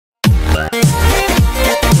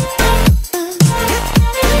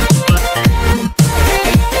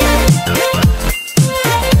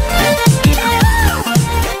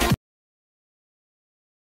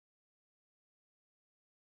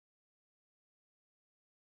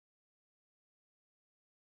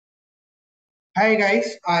Hi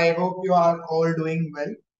guys, I hope you are all doing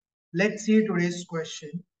well. Let's see today's question.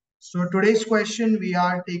 So today's question we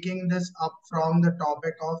are taking this up from the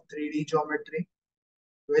topic of 3D geometry,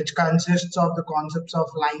 which consists of the concepts of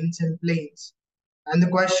lines and planes. And the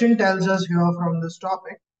question tells us here from this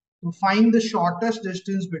topic to find the shortest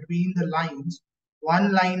distance between the lines.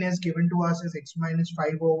 One line is given to us as x minus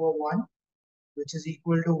 5 over 1, which is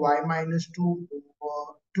equal to y minus 2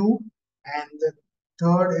 over 2, and the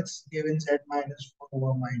third it's given z minus 4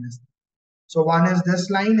 over minus 3. So one is this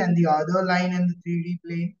line and the other line in the 3D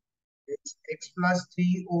plane, it's x plus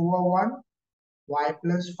 3 over 1, y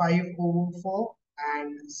plus 5 over 4,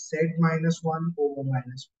 and z minus 1 over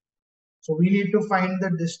minus 1. So we need to find the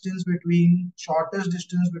distance between, shortest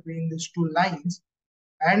distance between these two lines.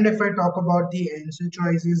 And if I talk about the answer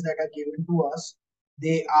choices that are given to us,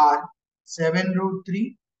 they are 7 root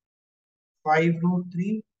 3, 5 root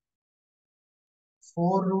 3,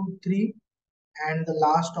 4 root 3, and the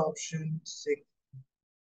last option 6.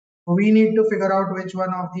 So we need to figure out which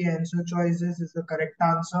one of the answer choices is the correct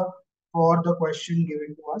answer for the question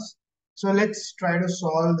given to us. So let's try to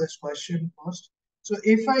solve this question first. So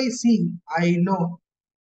if I see, I know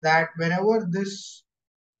that whenever this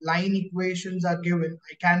line equations are given,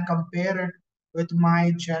 I can compare it with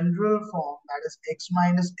my general form, that is x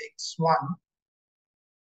minus x1.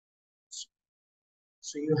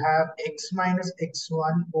 So you have x minus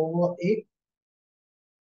x1 over a,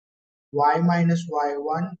 y minus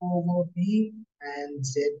y1 over b, and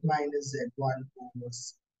z minus z1 over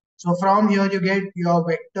c. So from here you get your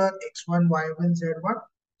vector x1, y1, z1.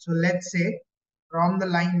 So let's say from the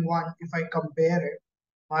line 1, if I compare it,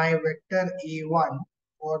 my vector a1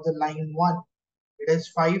 for the line 1, it is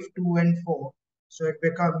 5, 2 and 4. So it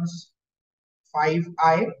becomes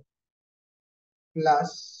 5i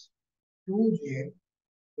plus 2j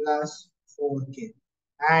plus 4k.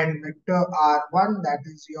 And vector r1, that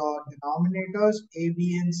is your denominators a,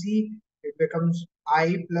 b and c, it becomes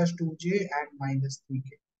I plus 2j and minus 3k.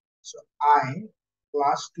 So I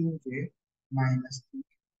plus 2j minus 3k.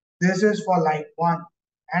 This is for line 1.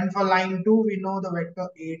 And for line 2, we know the vector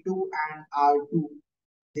a2 and r2.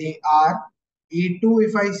 They are a2,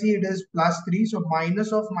 if I see, it is plus 3, so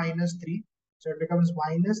minus of minus 3. So it becomes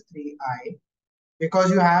minus 3i,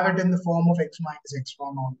 because you have it in the form of x minus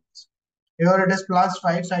x1 always. Here it is plus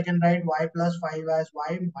 5, so I can write y plus 5 as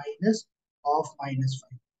y minus of minus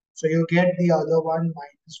 5. So you get the other one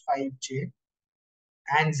minus 5j,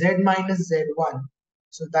 and z minus z1,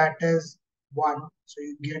 so that is 1, so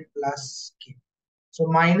you get plus k. So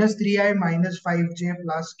minus 3i minus 5j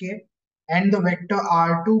plus k, and the vector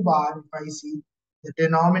r2 bar, if I see the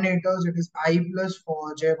denominators, it is I plus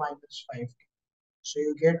 4j minus 5k. So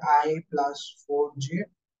you get I plus 4j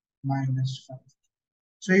minus 5.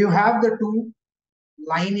 So you have the two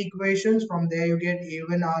line equations. From there you get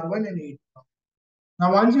a1 r1 and a2 r1.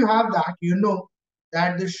 Now once you have that, you know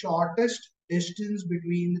that the shortest distance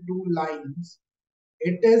between the two lines,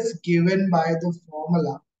 it is given by the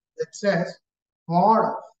formula that says mod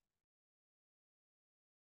of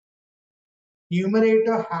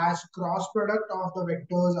numerator has cross product of the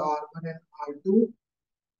vectors r1 and r2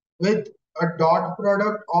 with a dot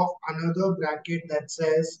product of another bracket that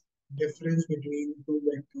says difference between two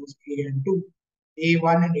vectors a and 2,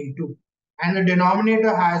 a1 and a2, and the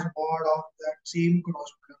denominator has mod of that same cross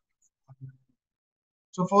product.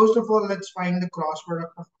 So first of all, let's find the cross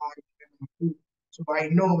product of r1 and r2. So I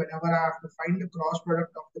know whenever I have to find the cross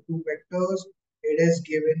product of the two vectors, it is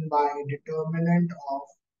given by determinant of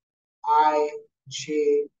I,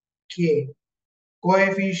 j, k.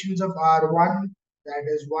 Coefficients of r1, that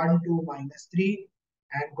is 1, 2, minus 3,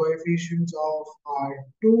 and coefficients of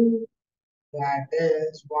r2, that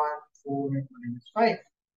is 1, 4, and minus 5.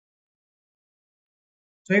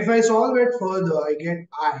 So if I solve it further, I get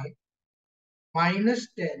I minus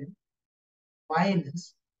 10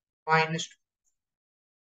 minus minus 2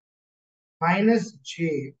 minus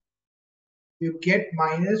j, you get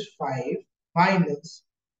minus 5 minus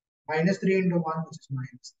minus 3 into 1, which is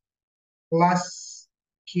minus, plus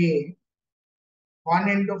k, 1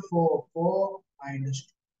 into 4, 4 minus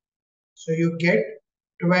 2. So you get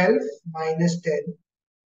 12 minus 10,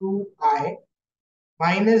 2i,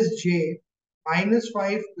 minus j, minus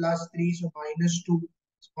 5 plus 3, so minus 2.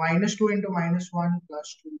 So minus 2 into minus 1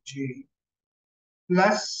 plus 2j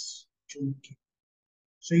plus 2k.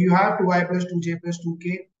 So you have 2i plus 2j plus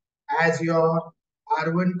 2k as your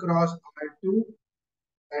r1 cross r2,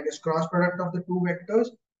 that is cross product of the two vectors.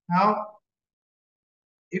 Now,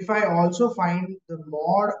 if I also find the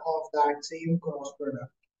mod of that same cross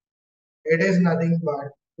product, it is nothing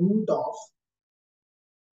but root of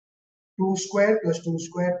 2 square plus 2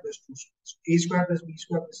 square plus 2 square. So a square plus b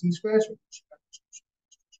square plus c square. So 2 square plus 2 square.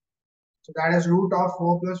 So that is root of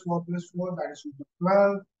 4 plus 4 plus 4. That is root of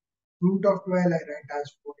 12. Root of 12 I write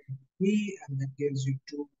as 4 into 3, and that gives you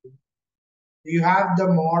 2. You have the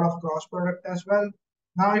mod of cross product as well.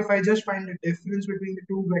 Now if I just find the difference between the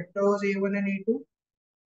two vectors a1 and a2,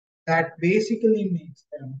 that basically makes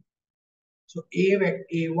them. So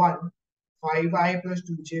a1 5i plus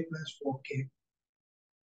 2j plus 4k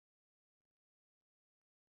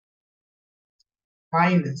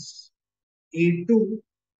minus a2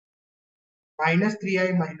 minus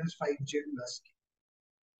 3i minus 5j plus k.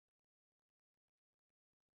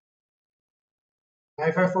 Now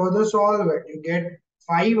if I further solve it, you get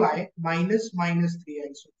 5i minus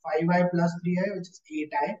 3i. So 5i plus 3i, which is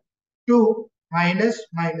 8i. 2 minus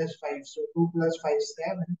 5. So 2 plus 5 is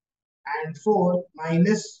 7. And 4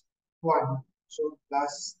 minus 1. So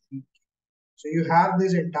plus 3. So you have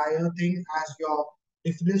this entire thing as your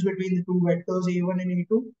difference between the two vectors a1 and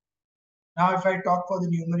a2. Now if I talk for the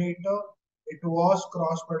numerator, it was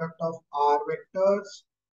cross product of r vectors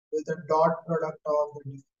with a dot product of the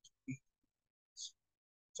difference.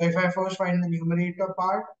 So if I first find the numerator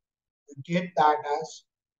part, I get that as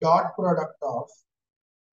dot product of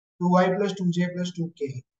 2i plus 2j plus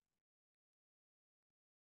 2k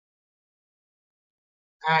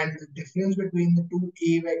and the difference between the two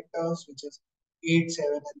a vectors, which is 8,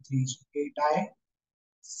 7 and 3. So 8i,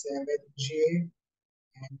 7j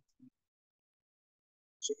and 3.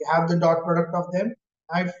 So you have the dot product of them.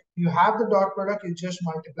 Now if you have the dot product, you just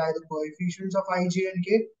multiply the coefficients of I, j and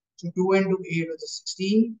k. So 2 into 8, which is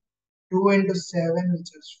 16, 2 into 7,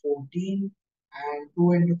 which is 14, and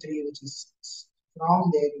 2 into 3, which is 6.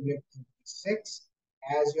 From there you get 36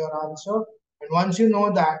 as your answer. And once you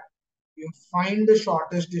know that, you find the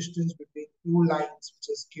shortest distance between two lines, which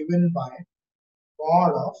is given by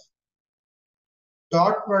mod of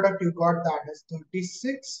dot product. You got that as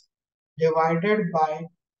 36 divided by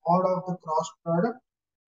mod of the cross product,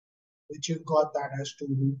 which you got that as 2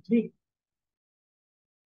 root 3.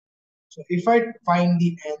 So if I find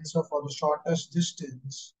the answer for the shortest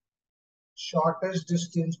distance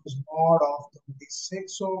was mod of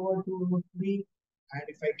 36 over 2 root 3. And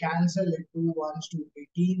if I cancel it, 2 ones, 2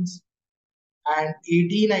 18s. And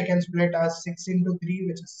 18 I can split as 6 into 3,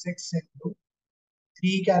 which is 6 into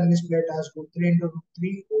 3 can be split as root 3 into root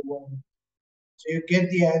 3 over. So you get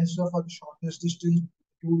the answer for the shortest distance between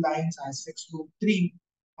two lines as 6 root 3.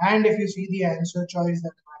 And if you see the answer choice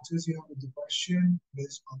that matches here with the question, it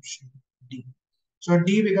is option D. So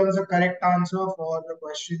D becomes the correct answer for the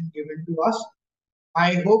question given to us.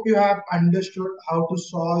 I hope you have understood how to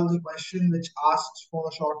solve the question which asks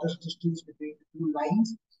for shortest distance between the two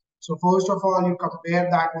lines. So first of all, you compare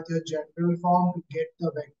that with your general form to get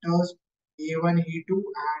the vectors a1, a2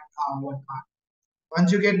 and r1, r.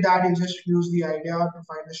 Once you get that, you just use the idea to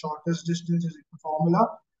find the shortest distance using the formula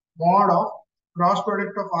mod of cross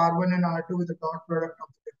product of r1 and r2 with the dot product of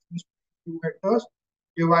the difference between two vectors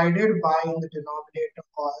divided by in the denominator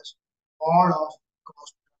as mod of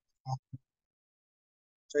cross product of r2.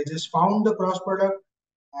 So I just found the cross product.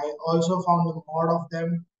 I also found the mod of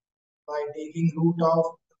them by taking root of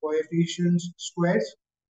the coefficients squares.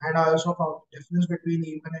 And I also found the difference between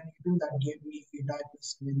e1 and e2 that gave me eta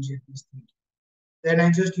plus 7j plus 3. Then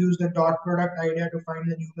I just use the dot product idea to find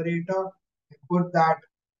the numerator and put that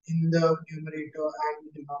in the numerator and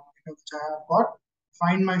the denominator which I have got.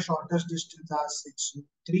 Find my shortest distance as 6 root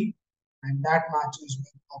 3 and that matches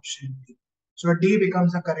with option D. So D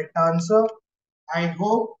becomes the correct answer. I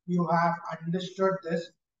hope you have understood this.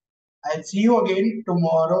 I'll see you again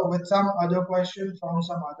tomorrow with some other questions from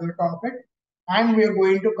some other topic. And we are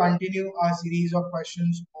going to continue our series of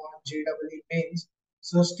questions on JEE mains.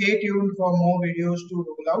 So stay tuned for more videos to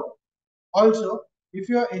roll out. Also, if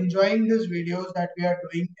you're enjoying these videos that we are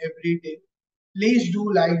doing every day, please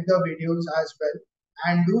do like the videos as well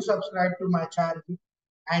and do subscribe to my channel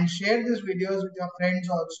and share these videos with your friends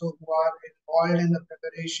also who are involved in the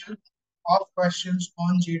preparation of questions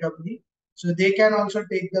on JEE, so they can also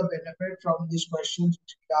take the benefit from these questions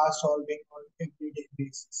which we are solving on everyday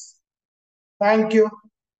basis. Thank you.